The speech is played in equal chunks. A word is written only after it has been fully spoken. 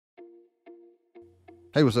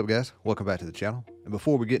Hey, what's up guys? Welcome back to the channel. And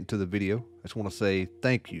before we get into the video, I just want to say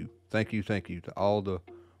thank you to all the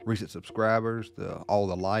recent subscribers, all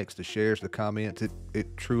the likes, the shares, the comments.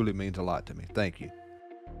 It truly means a lot to me. Thank you.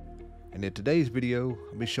 And in today's video,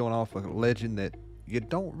 I'll be showing off a legend that you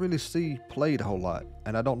don't really see played a whole lot.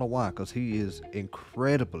 And I don't know why, because he is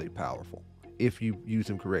incredibly powerful if you use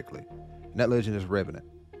him correctly. And that legend is Revenant.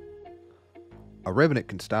 A Revenant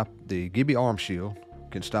can stop the Gibby arm shield,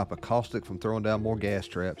 can stop a caustic from throwing down more gas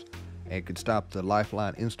traps, and can stop the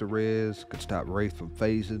lifeline insta-res, can stop Wraith from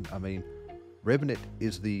phasing. I mean, Revenant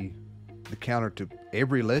is the counter to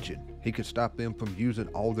every legend. He can stop them from using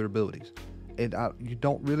all their abilities. And you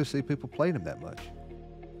don't really see people playing him that much.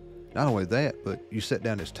 Not only that, but you set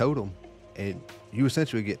down his totem and you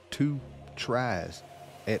essentially get 2 tries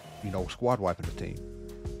at, squad wiping the team.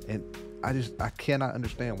 And I cannot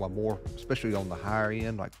understand why more, especially on the higher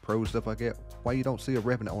end, like pro stuff like that, why you don't see a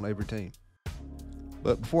Revenant on every team.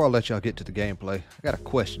 But before I let y'all get to the gameplay, I got a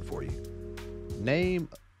question for you.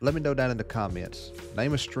 Let me know down in the comments,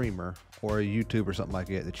 name a streamer or a YouTuber or something like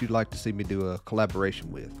that you'd like to see me do a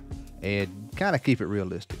collaboration with. And kind of keep it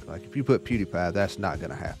realistic. Like if you put PewDiePie, that's not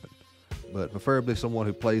going to happen. But preferably someone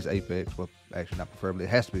who plays Apex. Well, actually not preferably, it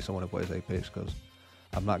has to be someone who plays Apex, because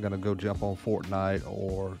I'm not going to go jump on Fortnite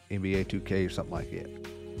or NBA 2K or something like that.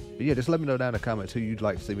 But yeah, just let me know down in the comments who you'd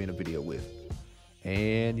like to see me in a video with.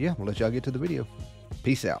 And yeah, we'll let y'all get to the video.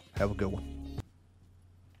 Peace out. Have a good one.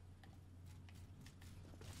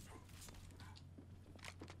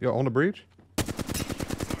 Yo, on the bridge?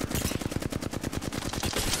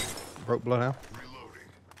 Broke Bloodhound. Reloading.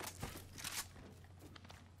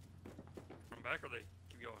 Come back or they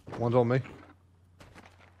keep going? One's on me.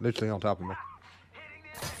 Literally on top of me.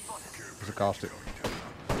 It's a caustic.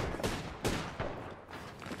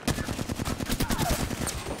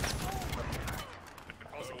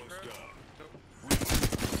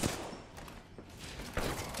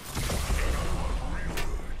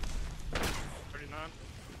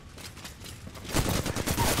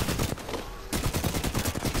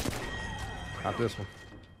 Not this one.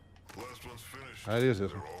 Last one's finished. That is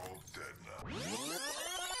this one. They're all dead now.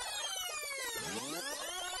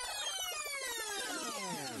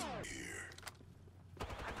 Here.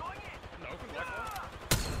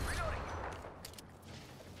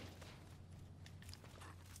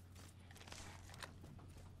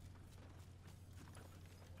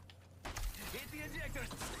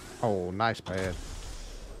 Oh, nice pad.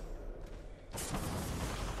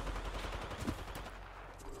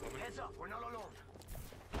 Heads up, we're not alone.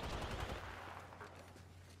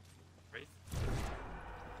 Wraith?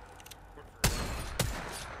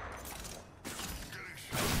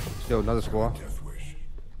 Still another squad. Death wish.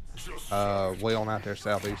 Just Way on out there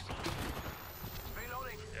southeast.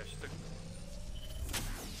 Reloading. Yeah, she took.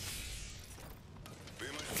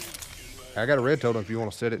 feel my shields in I got a red totem if you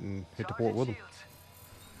want to set it and hit the port with them.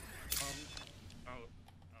 I won't.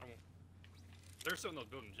 They're still in those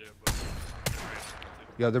buildings, yeah, but.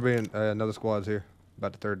 Yeah, there being another squad's here.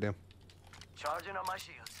 About to third them. Charging on my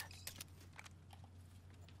shields.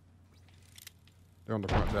 They're on the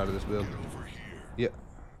front side of this building. over here. Yeah.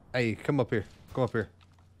 Hey, come up here. Come up here.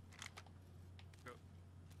 Go.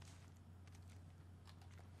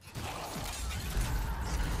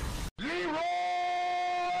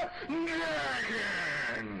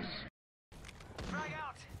 Frag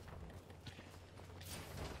out.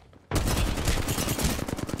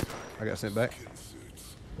 I got sent back. Skin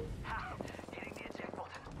suits. Ha, hitting the eject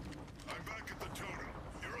button. I'm back at the totem.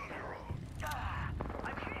 You're on your own. Ah,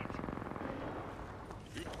 I'm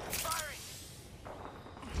hit. Firing.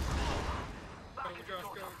 Back at the Go,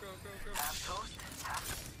 totem. go. Half toast, half.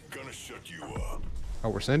 Gonna shut you up. Oh,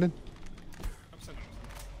 we're sending? I'm sending them.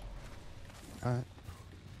 Alright.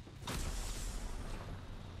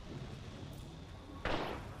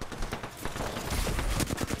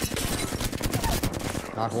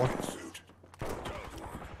 Knock one. Suit.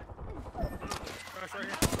 Crash right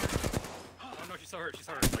here. Oh no, she saw her. She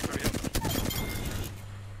saw her. Like right here.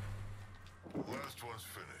 Last one's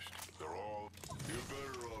finished. They're all. You're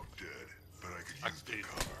better off dead, but I could I use the did.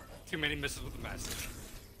 cover. Too many misses with the massive.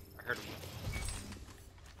 I heard him.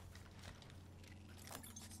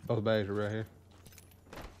 Both bags are right here.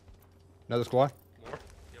 Another squad? More?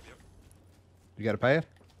 Yep. You got a pad?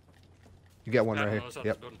 You got one Yeah, right no, here. that's not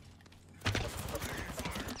Yep. this building.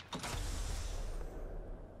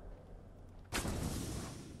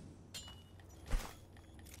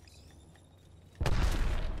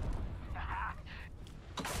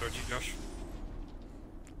 Told you, Josh.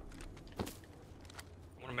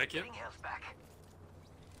 Wanna make it? Getting health back.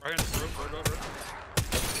 Right in this room, road.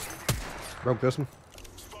 Broke this one.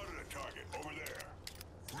 Spotted a target over there.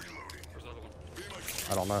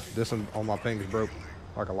 I don't know. This one on my ping is broke.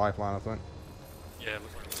 Like a lifeline, I think. Yeah, it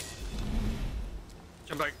looks like it.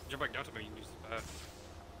 Jump back down to me. You can use the path.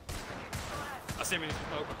 I see him in his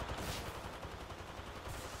low.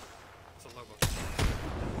 It's a low bush.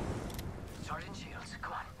 Sergeant Shields,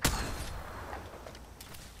 come on, come on.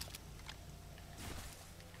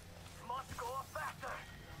 Must go up faster.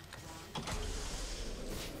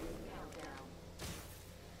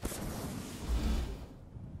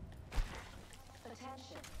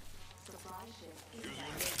 Attention. Supply ship Using a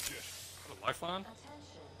med kit. A lifeline?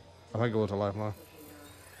 I think it was a lifeline.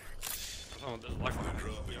 Oh, there's a lifeline.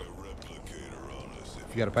 Dropping a replicator on us. If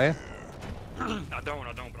You got a pad? I don't,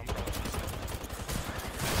 but I'm going to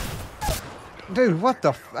Dude, what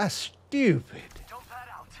the that's stupid. Jump pad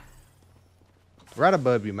out. Right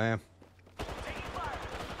above you, man. Taking fire.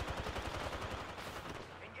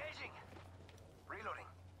 Engaging. Reloading.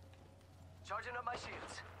 Charging up my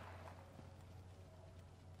shields.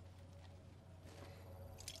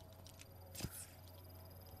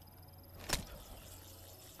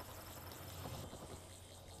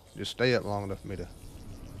 Just stay up long enough for me to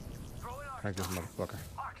Throwing crank this motherfucker.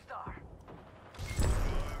 Arc Star.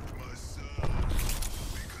 Revived myself.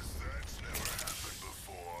 Because that's never happened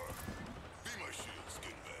before. Be my shield,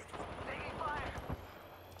 skinbag. Taking fire.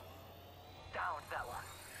 Down that one.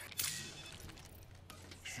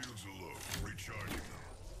 Shields are low. Recharging them.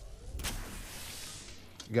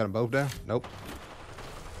 You got them both down? Nope.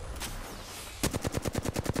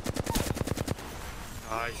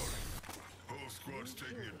 Nice. Whole squad's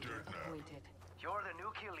taking a dirt nap. appointed. You're the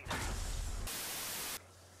new kill leader.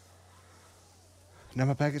 Now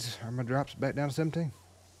my packets or my drops back down to 17.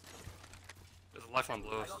 There's a lifeline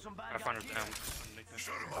below us. I find her down underneath me.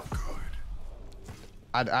 Shut him up good.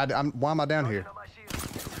 Why am I down here? Up my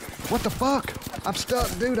shields. What the fuck? I'm stuck,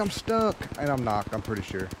 dude. I'm stuck. And I'm knocked, I'm pretty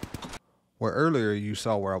sure. Where earlier you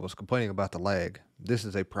saw where I was complaining about the lag, this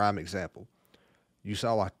is a prime example. You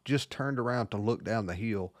saw I just turned around to look down the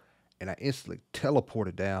hill and I instantly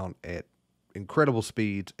teleported down at incredible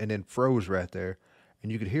speeds and then froze right there.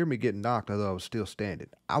 And you could hear me getting knocked although I was still standing.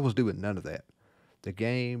 I was doing none of that. The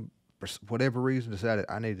game, for whatever reason, decided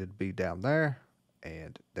I needed to be down there,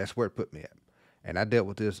 and that's where it put me at. And I dealt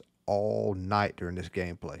with this all night during this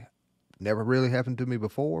gameplay. Never really happened to me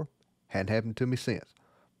before, hadn't happened to me since,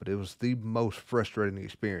 but it was the most frustrating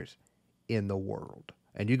experience in the world.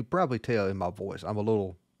 And you could probably tell in my voice, I'm a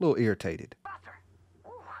little irritated. Faster.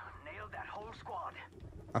 Ooh, nailed that whole squad.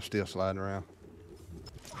 I'm still sliding around.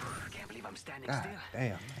 Can't believe I'm standing God still. damn,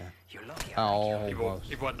 man. You're lucky. Oh, People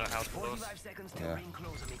almost. in the house below us. 45 seconds till Yeah. ring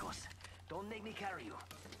close, amigos. Don't make me carry you.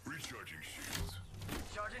 Recharging shields.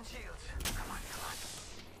 Charging shields. Come on, come on.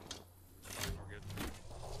 We're good.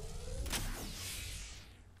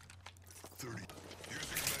 30. Using med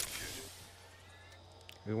kit.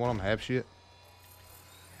 You want them to have shit?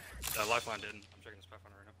 That lifeline didn't. I'm checking this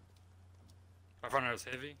Pathfinder right now. Pathfinder is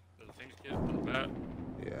heavy. There's a Phoenix kit. There's a bat.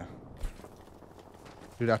 Yeah.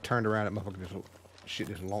 Dude, I turned around, that motherfucker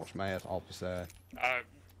just launched my ass off the side.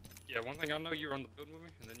 Yeah, one thing I know, you were on the build movie,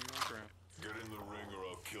 and then you went around. Get in the ring or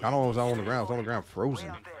I'll kill I don't know you. what was on the ground. I was on the ground Way frozen.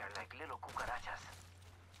 out there like little cucarachas.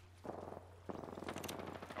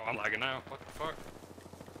 Oh, I'm lagging now. What the fuck?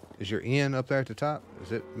 Is your N up there at the top?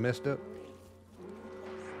 Is it messed up?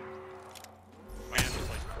 My hand was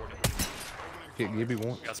like 40. Hit Gibby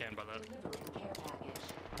once. Got scanned by that. Care package.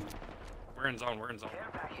 We're in zone. We're in zone. Care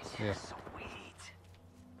package. Yeah. Sweet.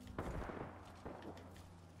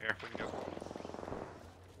 Here, we can go.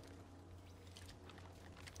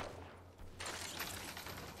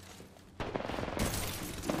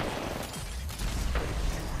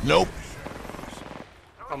 Nope.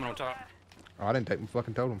 Coming on top. Oh, I didn't take my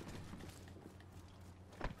fucking totem.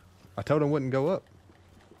 I told him wouldn't go up.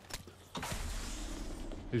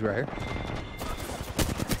 He's right here.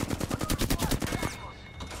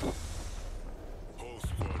 Whole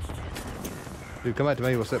squad's taking a dirt nap. Dude, come back to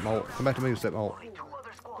me. We'll set my ult. Come back to me. We'll set my ult. Only 2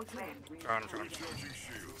 other squads left. Trying. Recharging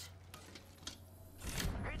shields.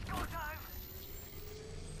 It's go time.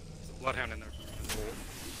 There's a Bloodhound in there.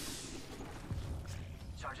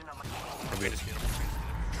 Charging up my Phoenix kit. I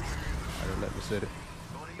didn't let me set it.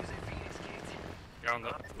 Gonna use a Phoenix kit. Guy on the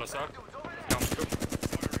left side. Dudes over there. Guy on the hill.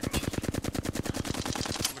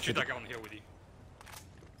 I'm gonna shoot that guy on the hill with you.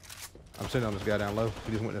 I'm sitting on this guy down low.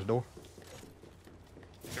 He just went in this door.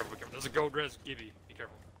 Be careful, be careful. There's a gold res Gibby. Be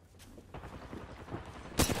careful.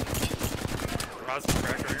 Rise the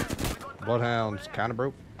crack right here. Bloodhound's kind of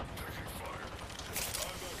broke.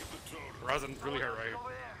 Horizon really hurt right here. Over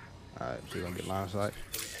there. Alright, see if I can get line of sight.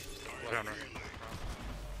 Bloodhound right here.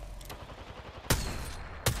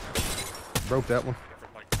 Broke that one. Careful,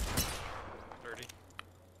 like 30.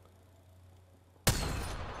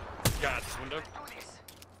 window. Let's do this.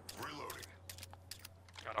 Reloading.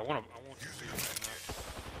 God, I want to see him.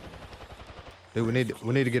 Dude,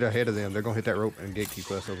 we need to get ahead of them. They're gonna hit that rope and gatekeep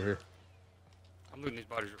us over here. I'm looting these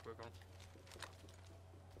bodies real quick on them.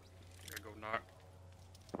 Gotta go knock.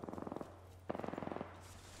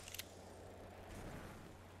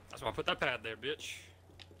 That's why I put that pad there, bitch.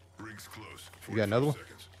 Rings close. You got another one?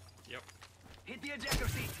 45 seconds. Yep. Hit the ejector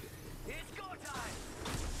seat. It's go time.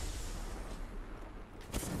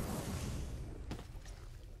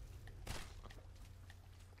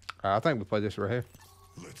 I think we play this right here.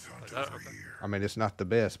 Let's hunt that? over Okay. here. I mean, it's not the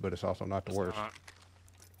best, but it's also not the It's worst. not.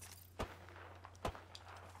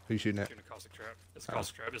 Who you shooting at? Shooting a caustic trap. It's a Oh.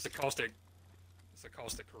 caustic trap. It's a caustic. It's a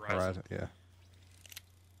caustic horizon. Horizon, yeah.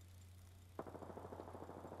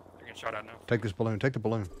 They're getting shot at now. Take this balloon. Take the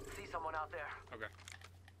balloon. See someone out there. Okay.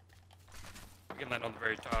 We can land on the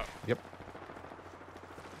very top Yep.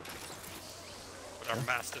 with our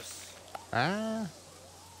Mastis. Ah.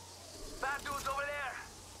 Bad dudes over there.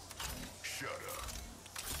 Shut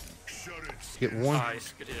up. Shut it. Hit one.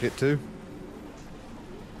 Nice. Good hit. Hit two.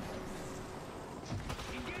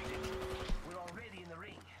 Engaging. We're already in the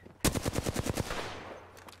ring.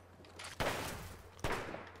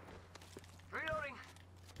 Reloading.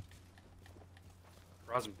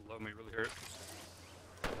 Horizon below me really hurt.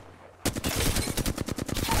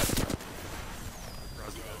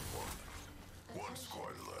 Horizon dead. One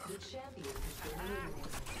squad left. The champion has been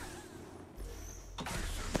eliminated.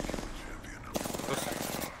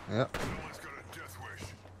 Yep. Someone's got a death wish.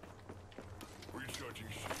 Recharging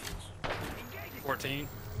shields. 14.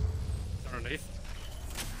 It's underneath.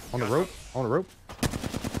 On the rope. On the rope.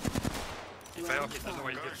 He fell. There's no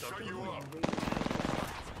way he Gotta gets up. shut you up.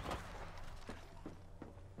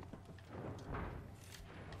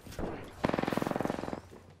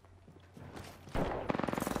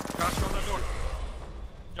 Josh, go in that door.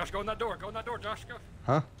 Josh, go in that door. Go in that door, Josh. Go.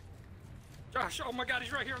 Huh? Josh, oh my god,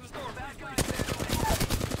 he's right here on this door.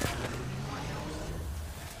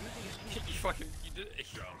 You fucking, you did,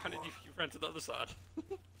 how did you ran to the other side?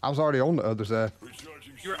 I was already on the other side.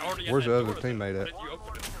 Recharging You were already at Where's that the other door, teammate though. at? How did you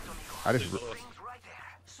open it? I just Rings right there.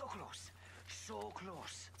 So close. So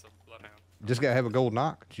close. It's a Bloodhound. just gotta have a gold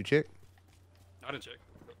knock. Did you check? No, I didn't check.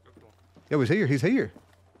 Go, go, go. Yo, he's here. He's here.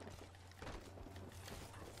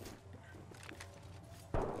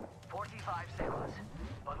 45 seconds.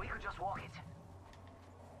 But we could just walk it.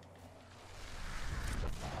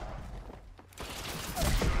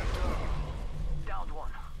 Downed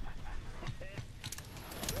one.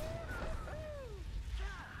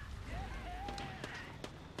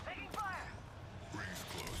 Taking fire. Rings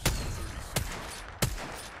close. 30 seconds.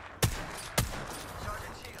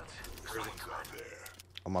 Sergeant Shields. Someone's out there.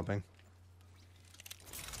 On my ping.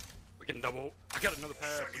 We can double. I got another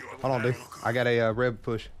pad. We can double Hold on, pad dude. I got a rev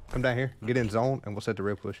push. Come down here. Get in zone, and we'll set the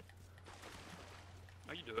rev push.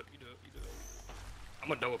 No, you do it. You do it. You do it. I'm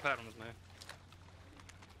gonna double pad on this man.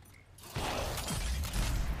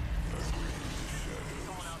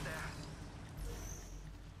 Someone out there.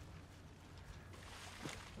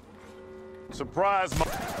 Surprise,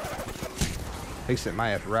 He sent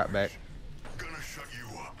my ass right back. Gonna shut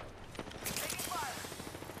you up. Taking fire.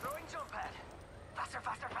 Throwing jump pad. Faster,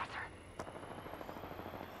 faster, faster.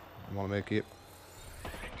 I want to make it.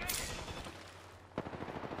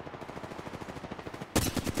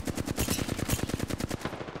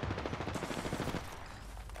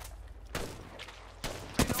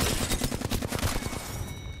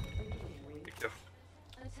 Big deal.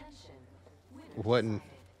 Attention.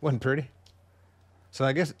 Wasn't pretty. So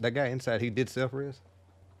I guess that guy inside, he did self-res.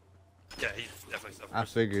 Yeah, he's definitely suffering. I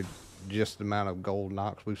figured just the amount of gold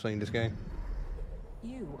knocks we've seen this game.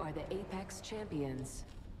 You are the Apex champions.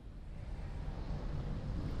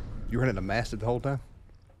 You running a mastiff the whole time?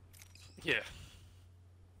 Yeah.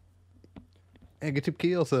 And get your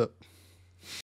kills up.